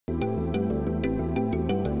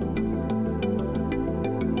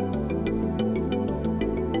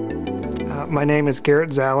My name is Garrett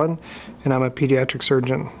Zallen, and I'm a pediatric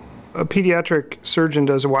surgeon. A pediatric surgeon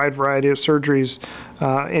does a wide variety of surgeries,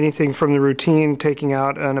 anything from the routine, taking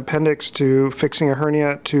out an appendix, to fixing a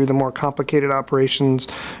hernia, to the more complicated operations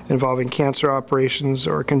involving cancer operations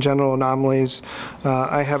or congenital anomalies.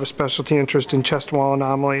 I have a specialty interest in chest wall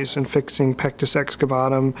anomalies and fixing pectus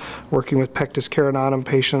excavatum, working with pectus carinatum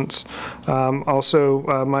patients.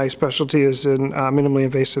 Also, my specialty is in minimally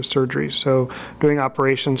invasive surgery, so doing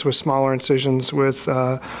operations with smaller incisions with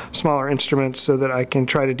smaller instruments so that I can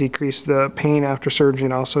try to decrease the pain after surgery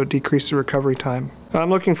and also decrease the recovery time. I'm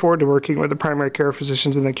looking forward to working with the primary care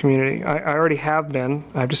physicians in the community. I already have been.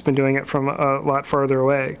 I've just been doing it from a lot farther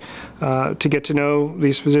away. To get to know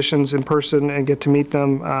these physicians in person and get to meet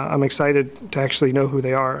them, I'm excited to actually know who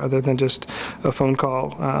they are other than just a phone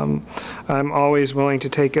call. I'm always willing to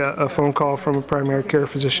take a phone call from a primary care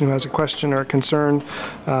physician who has a question or a concern,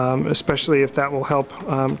 especially if that will help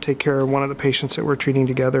take care of one of the patients that we're treating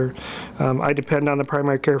together. I depend on the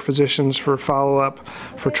primary care physicians for follow-up,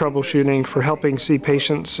 for troubleshooting, for helping see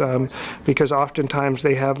patients, because oftentimes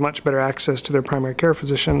they have much better access to their primary care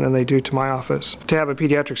physician than they do to my office. To have a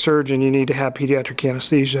pediatric surgeon, you need to have pediatric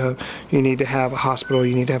anesthesia, you need to have a hospital,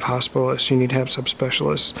 you need to have hospitalists, you need to have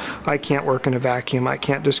subspecialists. I can't work in a vacuum. I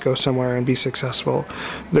can't just go somewhere and be successful.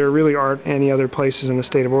 There really aren't any other places in the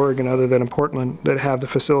state of Oregon other than in Portland that have the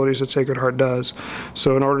facilities that Sacred Heart does.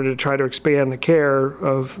 So in order to try to expand the care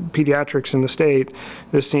of pediatrics in the state,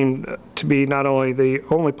 this seemed to be not only the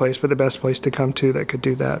only place but the best place to come to that could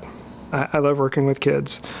do that. I love working with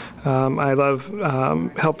kids. I love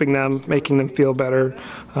helping them, making them feel better,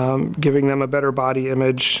 giving them a better body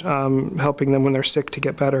image, helping them when they're sick to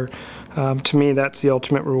get better. To me, that's the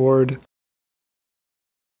ultimate reward.